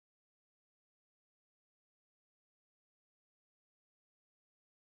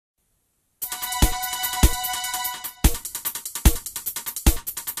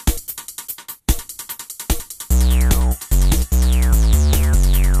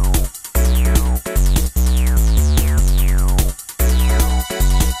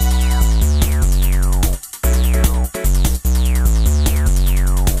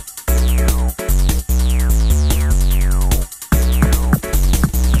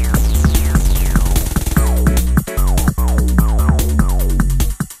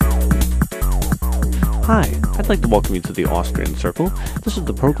like to welcome you to the Austrian Circle. This is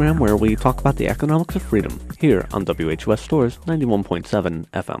the program where we talk about the economics of freedom here on WHUS Stores 91.7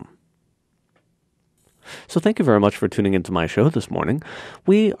 FM. So thank you very much for tuning into my show this morning.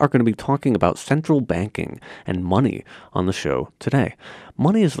 We are going to be talking about central banking and money on the show today.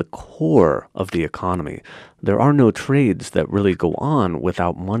 Money is the core of the economy. There are no trades that really go on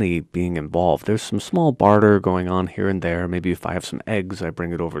without money being involved. There's some small barter going on here and there. Maybe if I have some eggs, I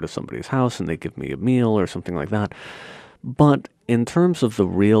bring it over to somebody's house and they give me a meal or something like that. But in terms of the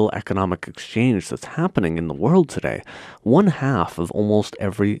real economic exchange that's happening in the world today, 1/2 of almost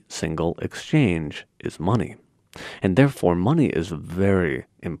every single exchange is money. And therefore, money is very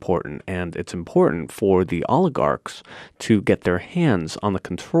important, and it's important for the oligarchs to get their hands on the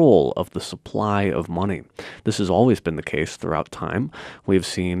control of the supply of money. This has always been the case throughout time. We've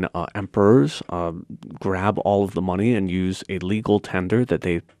seen emperors grab all of the money and use a legal tender that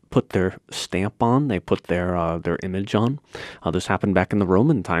they put their stamp on, they put their image on. This happened back in the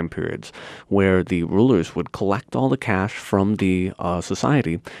Roman time periods, where the rulers would collect all the cash from the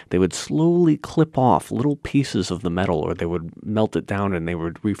society. They would slowly clip off little pieces of the metal, or they would melt it down, and they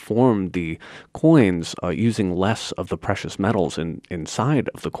would reform the coins using less of the precious metals inside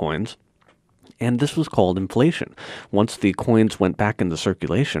of the coins. And this was called inflation. Once the coins went back into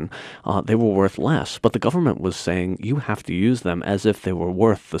circulation, they were worth less. But the government was saying you have to use them as if they were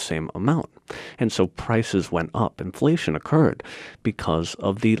worth the same amount. And so prices went up. Inflation occurred because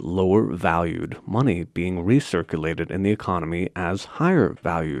of the lower valued money being recirculated in the economy as higher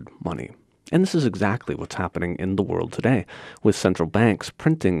valued money. And this is exactly what's happening in the world today, with central banks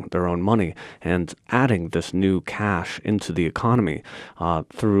printing their own money and adding this new cash into the economy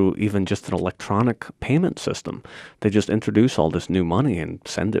through even just an electronic payment system. They just introduce all this new money and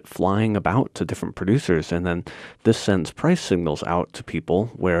send it flying about to different producers, and then this sends price signals out to people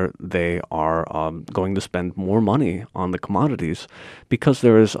where they are going to spend more money on the commodities because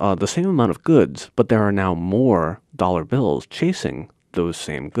there is the same amount of goods, but there are now more dollar bills chasing those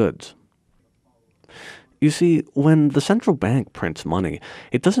same goods. You see, when the central bank prints money,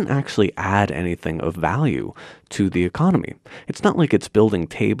 it doesn't actually add anything of value to the economy. It's not like it's building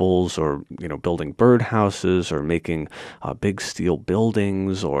tables or, building birdhouses or making big steel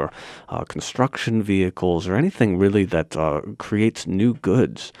buildings or construction vehicles or anything really that creates new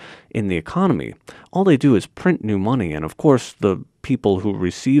goods in the economy. All they do is print new money, and of course the people who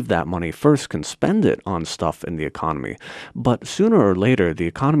receive that money first can spend it on stuff in the economy. But sooner or later, the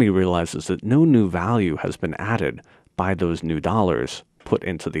economy realizes that no new value has been added by those new dollars put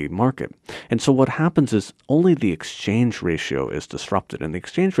into the market. And so what happens is only the exchange ratio is disrupted, and the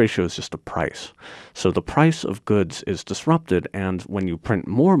exchange ratio is just a price. So the price of goods is disrupted, and when you print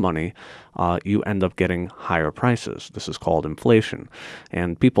more money, you end up getting higher prices. This is called inflation.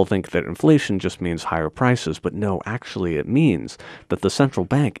 And people think that inflation just means higher prices, but no, actually it means that the central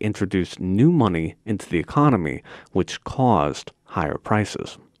bank introduced new money into the economy, which caused higher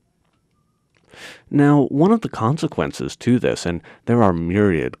prices. Now, one of the consequences to this, and there are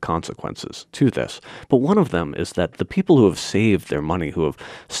myriad consequences to this, but one of them is that the people who have saved their money, who have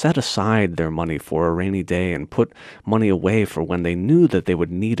set aside their money for a rainy day and put money away for when they knew that they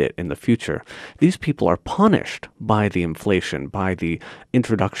would need it in the future, these people are punished by the inflation, by the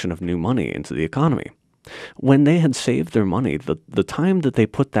introduction of new money into the economy. When they had saved their money, the time that they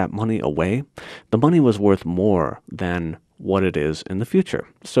put that money away, the money was worth more than what it is in the future.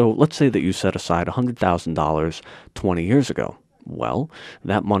 So let's say that you set aside $100,000 20 years ago. Well,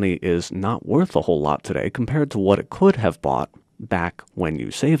 that money is not worth a whole lot today compared to what it could have bought back when you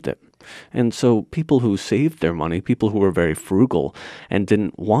saved it. And so people who saved their money, people who were very frugal and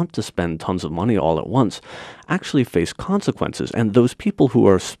didn't want to spend tons of money all at once, actually face consequences. And those people who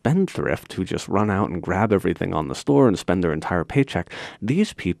are spendthrift, who just run out and grab everything on the store and spend their entire paycheck,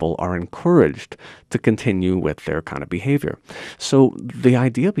 these people are encouraged to continue with their kind of behavior. So the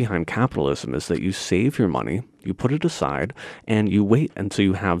idea behind capitalism is that you save your money, you put it aside, and you wait until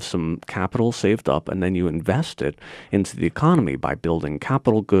you have some capital saved up, and then you invest it into the economy by building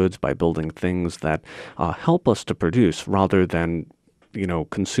capital goods, by building things that help us to produce rather than,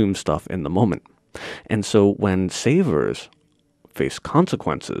 consume stuff in the moment. And so when savers face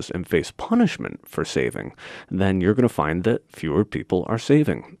consequences and face punishment for saving, then you're going to find that fewer people are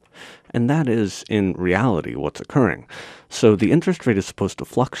saving. And that is, in reality, what's occurring. So the interest rate is supposed to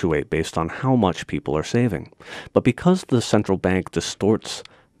fluctuate based on how much people are saving. But because the central bank distorts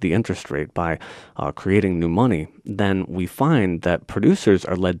the interest rate by creating new money, then we find that producers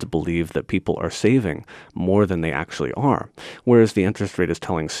are led to believe that people are saving more than they actually are, whereas the interest rate is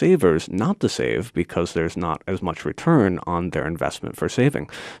telling savers not to save because there's not as much return on their investment for saving.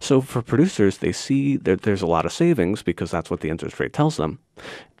 So for producers, they see that there's a lot of savings because that's what the interest rate tells them.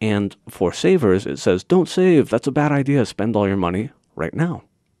 And for savers, it says, don't save, that's a bad idea, spend all your money right now.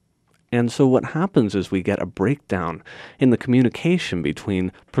 And so what happens is we get a breakdown in the communication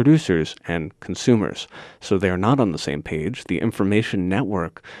between producers and consumers. So they are not on the same page. The information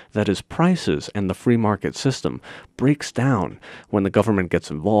network that is prices and the free market system breaks down when the government gets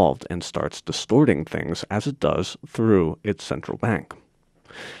involved and starts distorting things as it does through its central bank.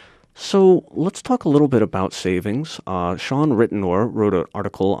 So let's talk a little bit about savings. Sean Rittenor wrote an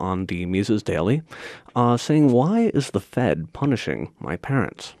article on the Mises Daily saying, "Why is the Fed punishing my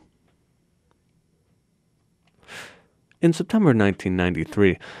parents?" In September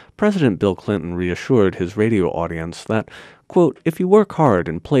 1993, President Bill Clinton reassured his radio audience that, quote, "If you work hard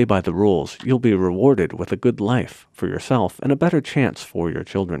and play by the rules, you'll be rewarded with a good life for yourself and a better chance for your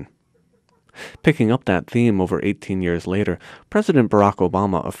children." Picking up that theme over 18 years later, President Barack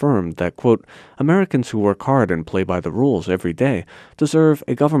Obama affirmed that, quote, "Americans who work hard and play by the rules every day deserve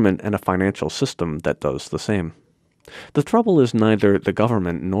a government and a financial system that does the same." The trouble is neither the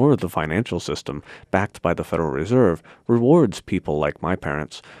government nor the financial system, backed by the Federal Reserve, rewards people like my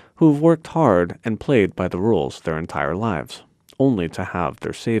parents, who've worked hard and played by the rules their entire lives, only to have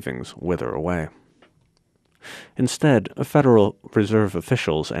their savings wither away. Instead, Federal Reserve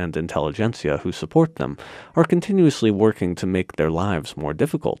officials and intelligentsia who support them are continuously working to make their lives more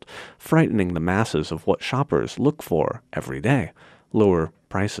difficult, frightening the masses of what shoppers look for every day: lower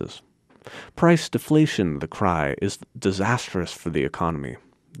prices. Price deflation, the cry, is disastrous for the economy.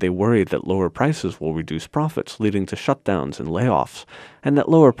 They worry that lower prices will reduce profits, leading to shutdowns and layoffs, and that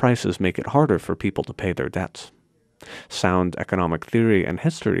lower prices make it harder for people to pay their debts. Sound economic theory and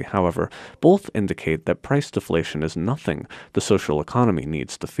history, however, both indicate that price deflation is nothing the social economy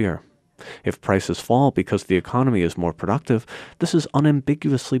needs to fear. If prices fall because the economy is more productive, this is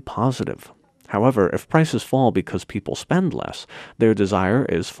unambiguously positive. However, if prices fall because people spend less, their desire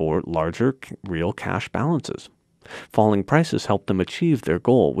is for larger real cash balances. Falling prices help them achieve their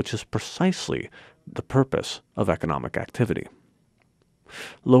goal, which is precisely the purpose of economic activity.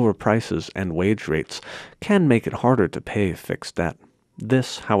 Lower prices and wage rates can make it harder to pay fixed debt.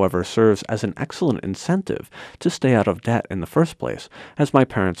 This, however, serves as an excellent incentive to stay out of debt in the first place, as my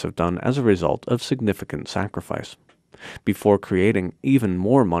parents have done as a result of significant sacrifice. Before creating even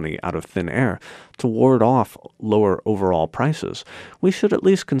more money out of thin air to ward off lower overall prices, we should at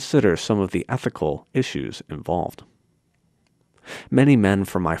least consider some of the ethical issues involved. Many men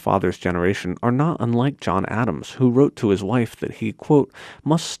from my father's generation are not unlike John Adams, who wrote to his wife that he, quote,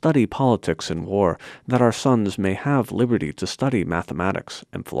 "must study politics and war, that our sons may have liberty to study mathematics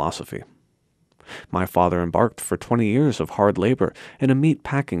and philosophy." My father embarked for 20 years of hard labor in a meat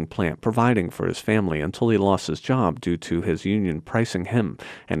packing plant providing for his family until he lost his job due to his union pricing him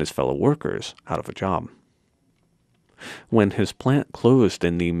and his fellow workers out of a job. When his plant closed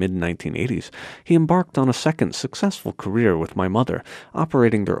in the mid-1980s, he embarked on a second successful career with my mother,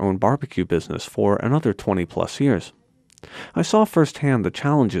 operating their own barbecue business for another 20-plus years. I saw firsthand the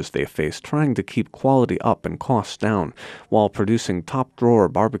challenges they faced trying to keep quality up and costs down while producing top-drawer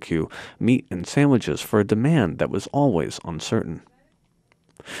barbecue, meat, and sandwiches for a demand that was always uncertain.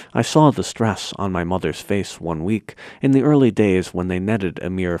 I saw the stress on my mother's face one week in the early days when they netted a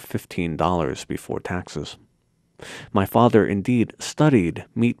mere $15 before taxes. My father indeed studied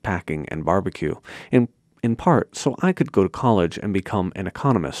meat packing and barbecue, in part so I could go to college and become an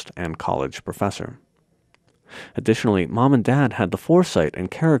economist and college professor. Additionally, Mom and Dad had the foresight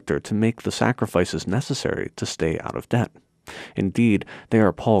and character to make the sacrifices necessary to stay out of debt. Indeed, they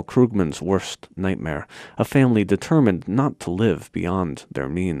are Paul Krugman's worst nightmare, a family determined not to live beyond their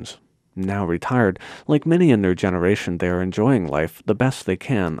means. Now retired, like many in their generation, they are enjoying life the best they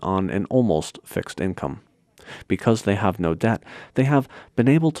can on an almost fixed income. Because they have no debt, they have been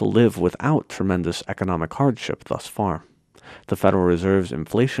able to live without tremendous economic hardship thus far. The Federal Reserve's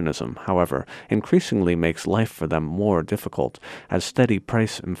inflationism, however, increasingly makes life for them more difficult, as steady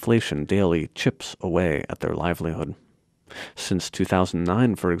price inflation daily chips away at their livelihood. Since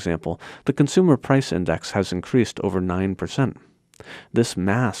 2009, for example, the Consumer Price Index has increased over 9%. This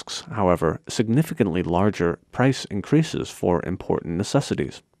masks, however, significantly larger price increases for important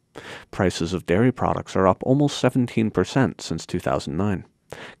necessities. Prices of dairy products are up almost 17% since 2009.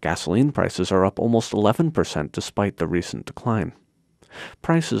 Gasoline prices are up almost 11% despite the recent decline.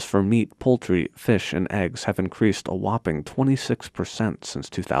 Prices for meat, poultry, fish, and eggs have increased a whopping 26% since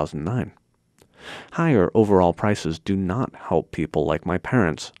 2009. Higher overall prices do not help people like my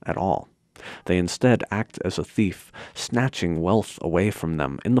parents at all. They instead act as a thief, snatching wealth away from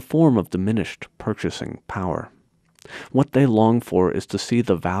them in the form of diminished purchasing power. What they long for is to see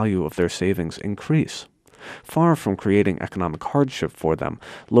the value of their savings increase. Far from creating economic hardship for them,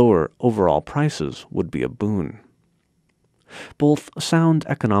 lower overall prices would be a boon. Both sound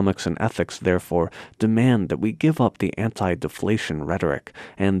economics and ethics, therefore, demand that we give up the anti-deflation rhetoric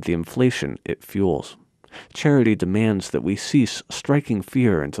and the inflation it fuels. Charity demands that we cease striking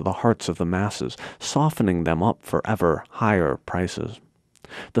fear into the hearts of the masses, softening them up for ever higher prices.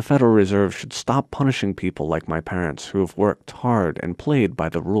 The Federal Reserve should stop punishing people like my parents who have worked hard and played by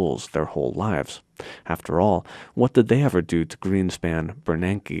the rules their whole lives. After all, what did they ever do to Greenspan,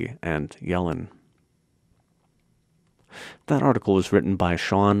 Bernanke, and Yellen? That article was written by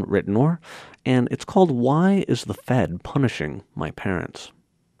Sean Rittenor, and it's called Why is the Fed Punishing My Parents?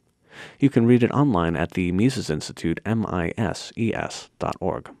 You can read it online at the Mises Institute, mises.org.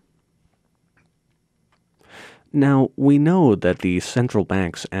 Now, we know that the central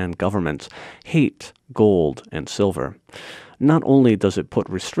banks and governments hate gold and silver. Not only does it put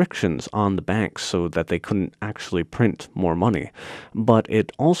restrictions on the banks so that they couldn't actually print more money, but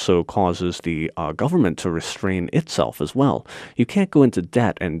it also causes the government to restrain itself as well. You can't go into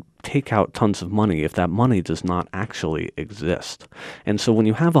debt and take out tons of money if that money does not actually exist. And so when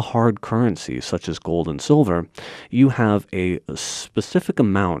you have a hard currency such as gold and silver, you have a specific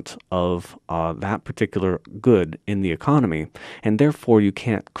amount of that particular good in the economy, and therefore you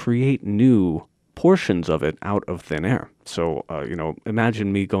can't create new portions of it out of thin air. So,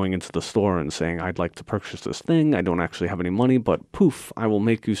 imagine me going into the store and saying, I'd like to purchase this thing. I don't actually have any money, but poof, I will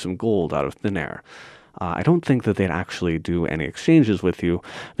make you some gold out of thin air. I don't think that they'd actually do any exchanges with you.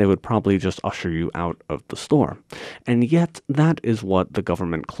 They would probably just usher you out of the store. And yet, that is what the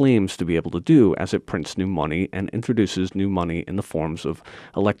government claims to be able to do as it prints new money and introduces new money in the forms of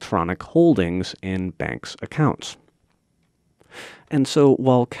electronic holdings in banks' accounts. And so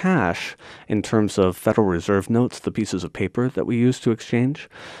while cash, in terms of Federal Reserve notes, the pieces of paper that we use to exchange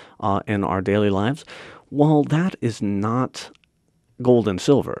in our daily lives, while that is not gold and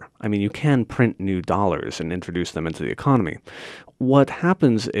silver, I mean, you can print new dollars and introduce them into the economy. What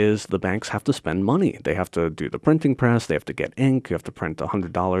happens is the banks have to spend money. They have to do the printing press, they have to get ink, you have to print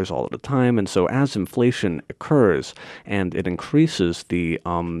 $100 all at a time. And so as inflation occurs and it increases the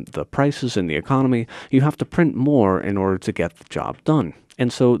prices in the economy, you have to print more in order to get the job done.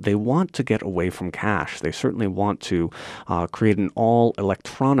 And so they want to get away from cash. They certainly want to create an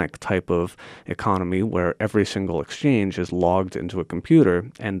all-electronic type of economy where every single exchange is logged into a computer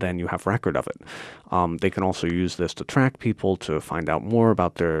and then you have record of it. They can also use this to track people, to find out more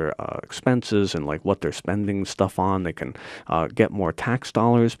about their expenses and like what they're spending stuff on. They can get more tax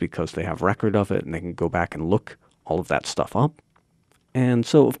dollars because they have record of it, and they can go back and look all of that stuff up. And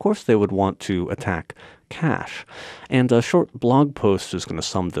so, of course, they would want to attack cash. And a short blog post is going to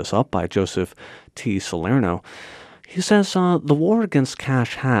sum this up by Joseph T. Salerno. He says, the war against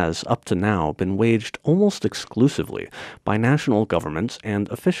cash has, up to now, been waged almost exclusively by national governments and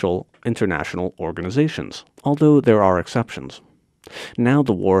official international organizations, although there are exceptions. Now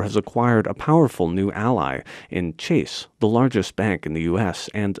the war has acquired a powerful new ally in Chase, the largest bank in the U.S.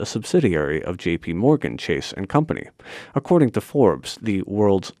 and a subsidiary of J.P. Morgan Chase and Company, according to Forbes, the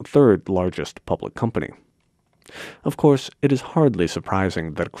world's third largest public company. Of course, it is hardly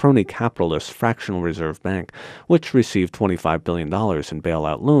surprising that a crony capitalist fractional reserve bank, which received $25 billion in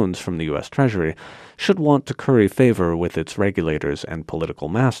bailout loans from the U.S. Treasury, should want to curry favor with its regulators and political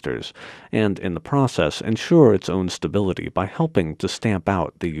masters, and in the process ensure its own stability by helping to stamp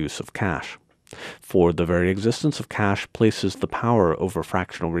out the use of cash. For the very existence of cash places the power over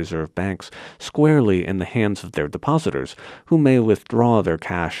fractional reserve banks squarely in the hands of their depositors, who may withdraw their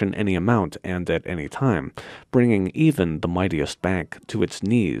cash in any amount and at any time, bringing even the mightiest bank to its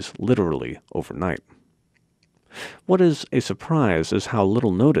knees literally overnight. What is a surprise is how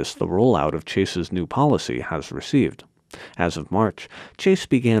little notice the rollout of Chase's new policy has received. As of March, Chase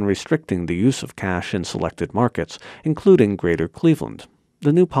began restricting the use of cash in selected markets, including Greater Cleveland.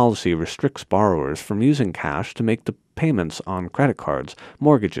 The new policy restricts borrowers from using cash to make the payments on credit cards,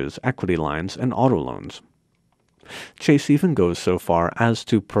 mortgages, equity lines, and auto loans. Chase even goes so far as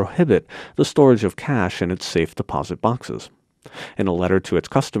to prohibit the storage of cash in its safe deposit boxes. In a letter to its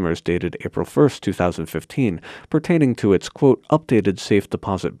customers dated April 1, 2015, pertaining to its, quote, updated safe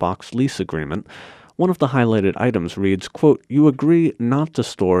deposit box lease agreement, One of the highlighted items reads, quote, "You agree not to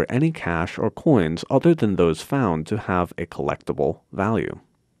store any cash or coins other than those found to have a collectible value."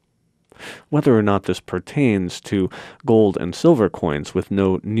 Whether or not this pertains to gold and silver coins with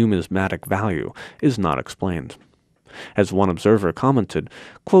no numismatic value is not explained. As one observer commented,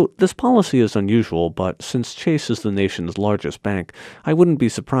 quote, "This policy is unusual, but since Chase is the nation's largest bank, I wouldn't be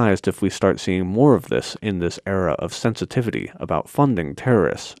surprised if we start seeing more of this in this era of sensitivity about funding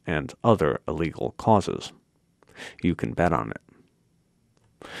terrorists and other illegal causes." You can bet on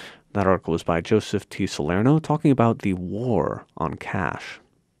it. That article was by Joseph T. Salerno talking about the war on cash.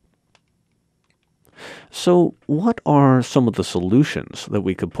 So, what are some of the solutions that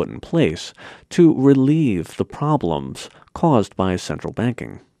we could put in place to relieve the problems caused by central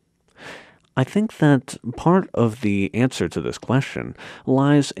banking? I think that part of the answer to this question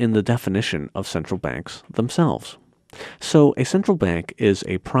lies in the definition of central banks themselves. So, a central bank is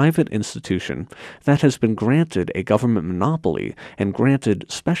a private institution that has been granted a government monopoly and granted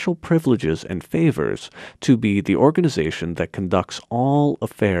special privileges and favors to be the organization that conducts all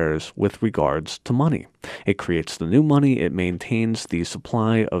affairs with regards to money. It creates the new money, it maintains the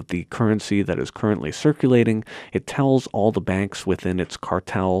supply of the currency that is currently circulating, it tells all the banks within its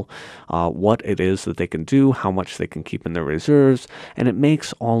cartel what it is that they can do, how much they can keep in their reserves, and it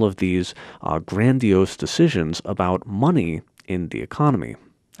makes all of these grandiose decisions about money in the economy.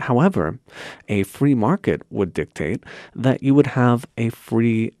 However, a free market would dictate that you would have a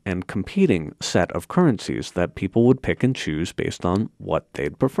free and competing set of currencies that people would pick and choose based on what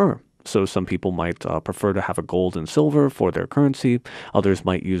they'd prefer. So some people might prefer to have a gold and silver for their currency. Others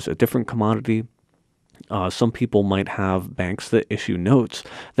might use a different commodity. Some people might have banks that issue notes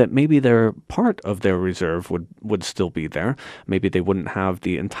that maybe their part of their reserve would still be there. Maybe they wouldn't have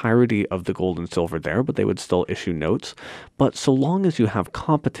the entirety of the gold and silver there, but they would still issue notes. But so long as you have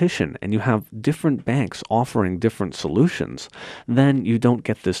competition and you have different banks offering different solutions, then you don't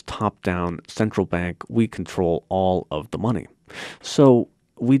get this top-down central bank, we control all of the money. So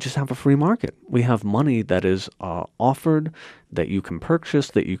we just have a free market. We have money that is offered, that you can purchase,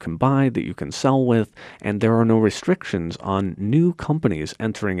 that you can buy, that you can sell with, and there are no restrictions on new companies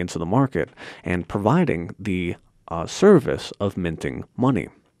entering into the market and providing the service of minting money.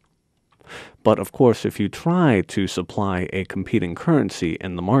 But of course, if you try to supply a competing currency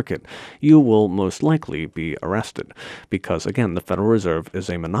in the market, you will most likely be arrested because, again, the Federal Reserve is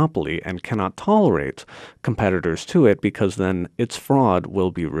a monopoly and cannot tolerate competitors to it because then its fraud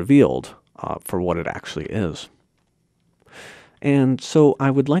will be revealed for what it actually is. And so I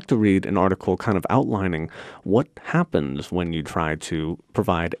would like to read an article kind of outlining what happens when you try to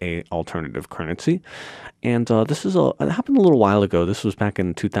provide a alternative currency. And it happened a little while ago. This was back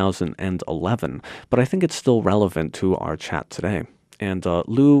in 2011, but I think it's still relevant to our chat today. And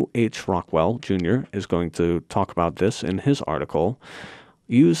Lou H. Rockwell Jr. is going to talk about this in his article,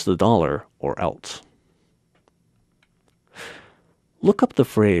 "Use the Dollar or Else." Look up the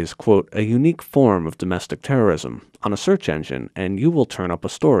phrase, quote, "a unique form of domestic terrorism" on a search engine, and you will turn up a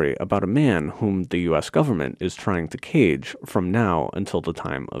story about a man whom the U.S. government is trying to cage from now until the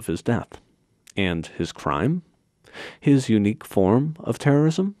time of his death. And his crime? His unique form of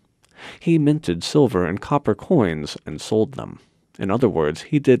terrorism? He minted silver and copper coins and sold them. In other words,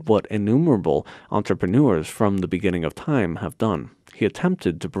 he did what innumerable entrepreneurs from the beginning of time have done. He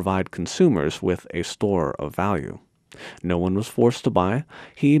attempted to provide consumers with a store of value. No one was forced to buy.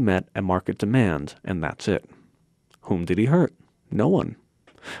 He met a market demand, and that's it. Whom did he hurt? No one.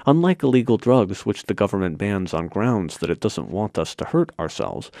 Unlike illegal drugs, which the government bans on grounds that it doesn't want us to hurt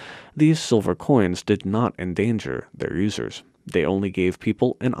ourselves, these silver coins did not endanger their users. They only gave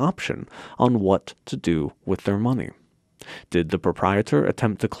people an option on what to do with their money. Did the proprietor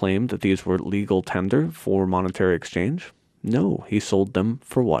attempt to claim that these were legal tender for monetary exchange? No, he sold them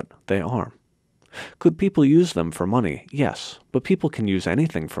for what they are. Could people use them for money? Yes, but people can use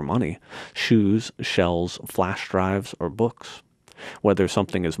anything for money. Shoes, shells, flash drives, or books. Whether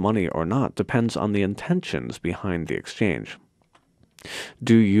something is money or not depends on the intentions behind the exchange.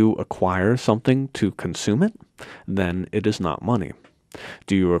 Do you acquire something to consume it? Then it is not money.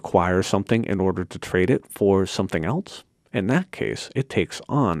 Do you acquire something in order to trade it for something else? In that case, it takes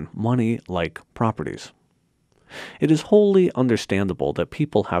on money-like properties. It is wholly understandable that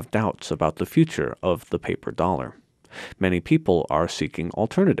people have doubts about the future of the paper dollar. Many people are seeking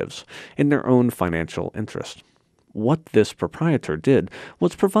alternatives in their own financial interest. What this proprietor did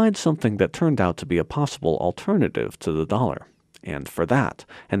was provide something that turned out to be a possible alternative to the dollar. And for that,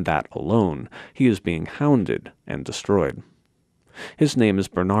 and that alone, he is being hounded and destroyed. His name is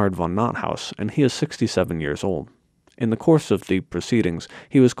Bernard von Nothaus, and he is 67 years old. In the course of the proceedings,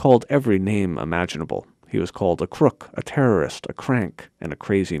 he was called every name imaginable. He was called a crook, a terrorist, a crank, and a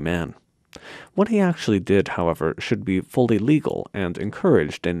crazy man. What he actually did, however, should be fully legal and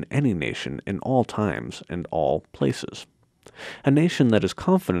encouraged in any nation in all times and all places. A nation that is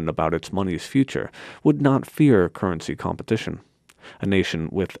confident about its money's future would not fear currency competition. A nation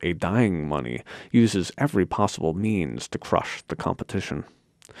with a dying money uses every possible means to crush the competition.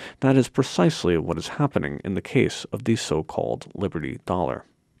 That is precisely what is happening in the case of the so-called Liberty Dollar.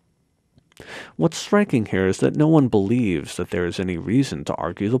 What's striking here is that no one believes that there is any reason to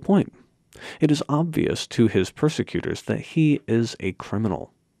argue the point. It is obvious to his persecutors that he is a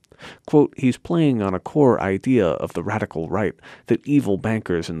criminal. Quote, he's playing on a core idea of the radical right that evil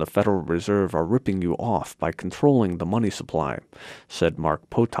bankers in the Federal Reserve are ripping you off by controlling the money supply, said Mark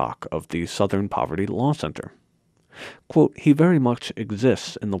Potok of the Southern Poverty Law Center. Quote, he very much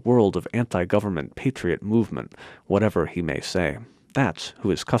exists in the world of anti-government patriot movement, whatever he may say. That's who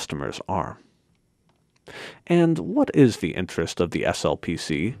his customers are. And what is the interest of the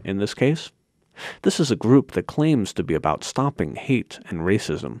SLPC in this case? This is a group that claims to be about stopping hate and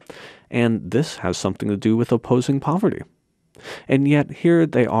racism, and this has something to do with opposing poverty. And yet here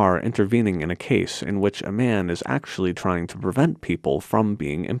they are intervening in a case in which a man is actually trying to prevent people from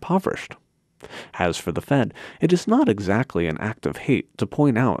being impoverished. As for the Fed, it is not exactly an act of hate to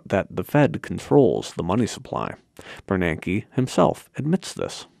point out that the Fed controls the money supply. Bernanke himself admits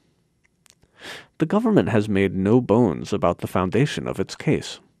this. The government has made no bones about the foundation of its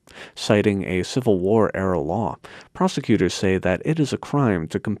case. Citing a Civil War-era law, prosecutors say that it is a crime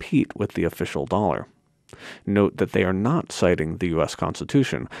to compete with the official dollar. Note that they are not citing the U.S.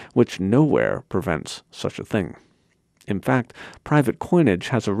 Constitution, which nowhere prevents such a thing. In fact, private coinage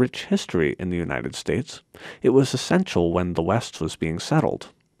has a rich history in the United States. It was essential when the West was being settled.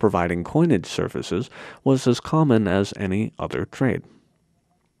 Providing coinage services was as common as any other trade.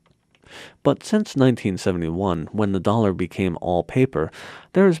 But since 1971, when the dollar became all paper,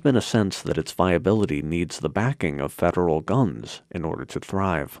 there has been a sense that its viability needs the backing of federal guns in order to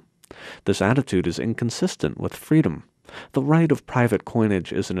thrive. This attitude is inconsistent with freedom. The right of private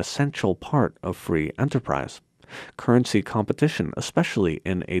coinage is an essential part of free enterprise. Currency competition, especially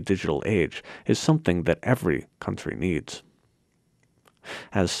in a digital age, is something that every country needs.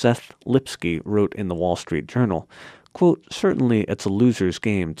 As Seth Lipsky wrote in the Wall Street Journal, quote, certainly it's a loser's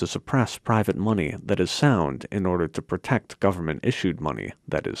game to suppress private money that is sound in order to protect government-issued money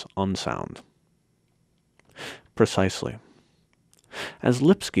that is unsound. Precisely. As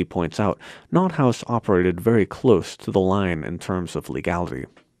Lipsky points out, Nothouse operated very close to the line in terms of legality.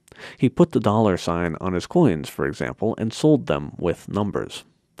 He put the dollar sign on his coins, for example, and sold them with numbers.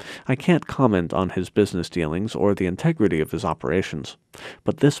 I can't comment on his business dealings or the integrity of his operations,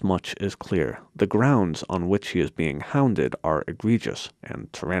 but this much is clear. The grounds on which he is being hounded are egregious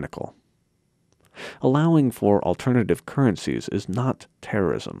and tyrannical. Allowing for alternative currencies is not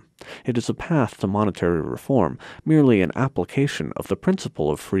terrorism. It is a path to monetary reform, merely an application of the principle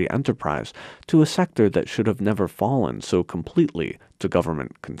of free enterprise to a sector that should have never fallen so completely to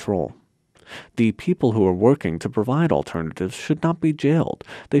government control. The people who are working to provide alternatives should not be jailed.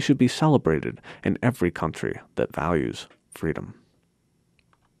 They should be celebrated in every country that values freedom.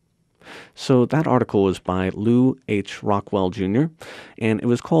 So that article was by Lou H. Rockwell Jr., and it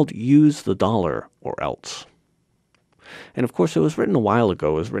was called Use the Dollar or Else. And of course, it was written a while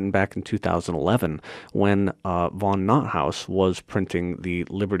ago. It was written back in 2011 when von Nothaus was printing the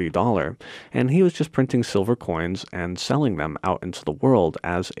Liberty Dollar, and he was just printing silver coins and selling them out into the world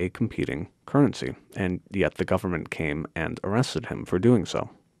as a competing currency. And yet the government came and arrested him for doing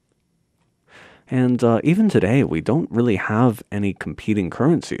so. And even today, we don't really have any competing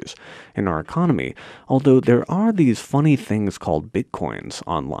currencies in our economy, although there are these funny things called bitcoins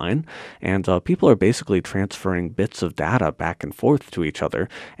online, and people are basically transferring bits of data back and forth to each other,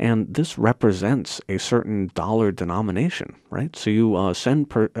 and this represents a certain dollar denomination, right? So you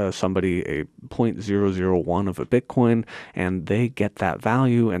send somebody a 0.001 of a bitcoin, and they get that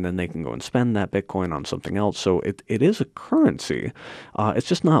value, and then they can go and spend that bitcoin on something else. So it is a currency. It's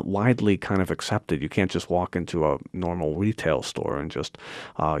just not widely kind of accepted. You can't just walk into a normal retail store and just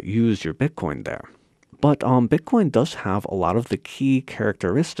use your Bitcoin there. But Bitcoin does have a lot of the key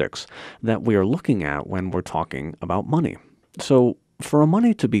characteristics that we are looking at when we're talking about money. So for a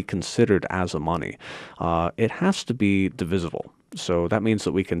money to be considered as a money, it has to be divisible. So that means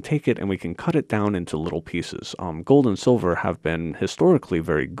that we can take it and we can cut it down into little pieces. Gold and silver have been historically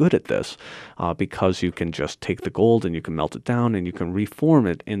very good at this because you can just take the gold and you can melt it down and you can reform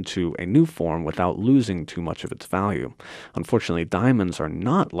it into a new form without losing too much of its value. Unfortunately, diamonds are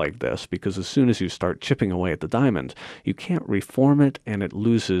not like this because as soon as you start chipping away at the diamond, you can't reform it and it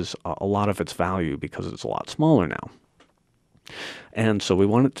loses a lot of its value because it's a lot smaller now. And so we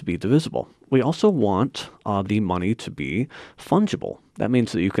want it to be divisible. We also want the money to be fungible. That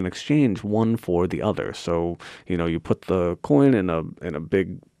means that you can exchange one for the other. So, you put the coin in a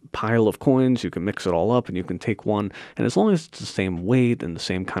big pile of coins, you can mix it all up and you can take one. And as long as it's the same weight and the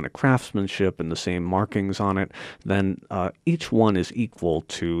same kind of craftsmanship and the same markings on it, then each one is equal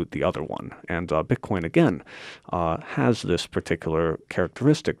to the other one. And Bitcoin, again, has this particular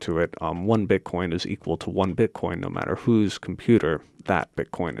characteristic to it. One Bitcoin is equal to one Bitcoin no matter whose computer that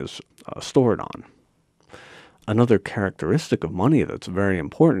Bitcoin is stored on. Another characteristic of money that's very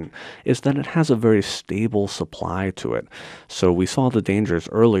important is that it has a very stable supply to it. So we saw the dangers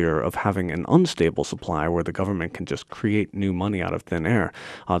earlier of having an unstable supply where the government can just create new money out of thin air.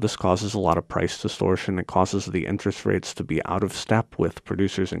 This causes a lot of price distortion. It causes the interest rates to be out of step with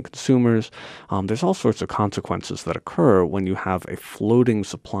producers and consumers. There's all sorts of consequences that occur when you have a floating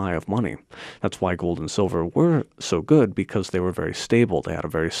supply of money. That's why gold and silver were so good, because they were very stable. They had a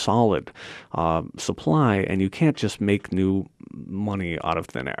very solid supply, and you can't just make new money out of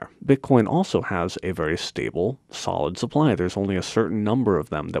thin air. Bitcoin also has a very stable, solid supply. There's only a certain number of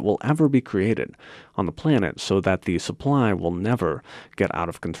them that will ever be created on the planet so that the supply will never get out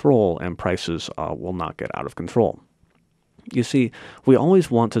of control and prices will not get out of control. You see, we always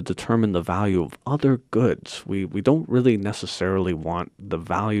want to determine the value of other goods. We don't really necessarily want the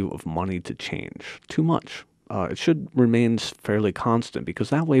value of money to change too much. It should remain fairly constant because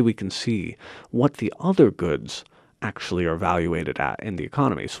that way we can see what the other goods actually are valuated at in the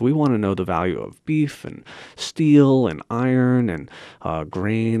economy. So we want to know the value of beef and steel and iron and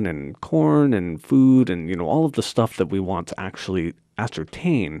grain and corn and food and all of the stuff that we want to actually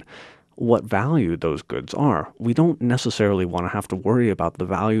ascertain what value those goods are. We don't necessarily want to have to worry about the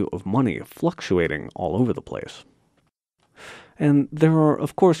value of money fluctuating all over the place. And there are,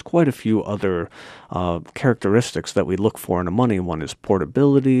 of course, quite a few other characteristics that we look for in a money. One is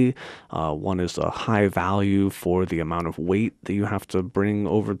portability. One is a high value for the amount of weight that you have to bring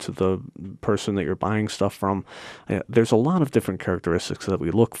over to the person that you're buying stuff from. There's a lot of different characteristics that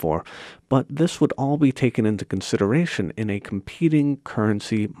we look for, but this would all be taken into consideration in a competing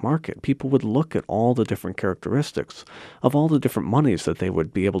currency market. People would look at all the different characteristics of all the different monies that they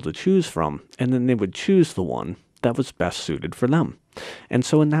would be able to choose from, and then they would choose the one that was best suited for them. And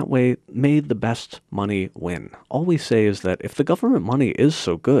so in that way, may the best money win. All we say is that if the government money is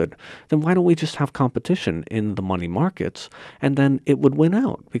so good, then why don't we just have competition in the money markets, and then it would win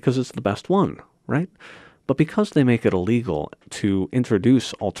out because it's the best one, right? But because they make it illegal to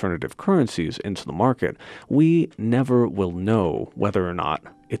introduce alternative currencies into the market, we never will know whether or not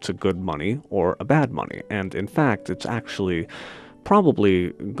it's a good money or a bad money. And in fact, it's actually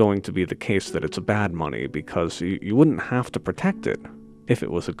probably going to be the case that it's a bad money because you wouldn't have to protect it if it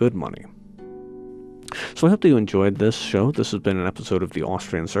was a good money. So I hope that you enjoyed this show. This has been an episode of the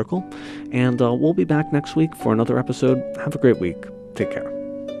Austrian Circle, and we'll be back next week for another episode. Have a great week. Take care.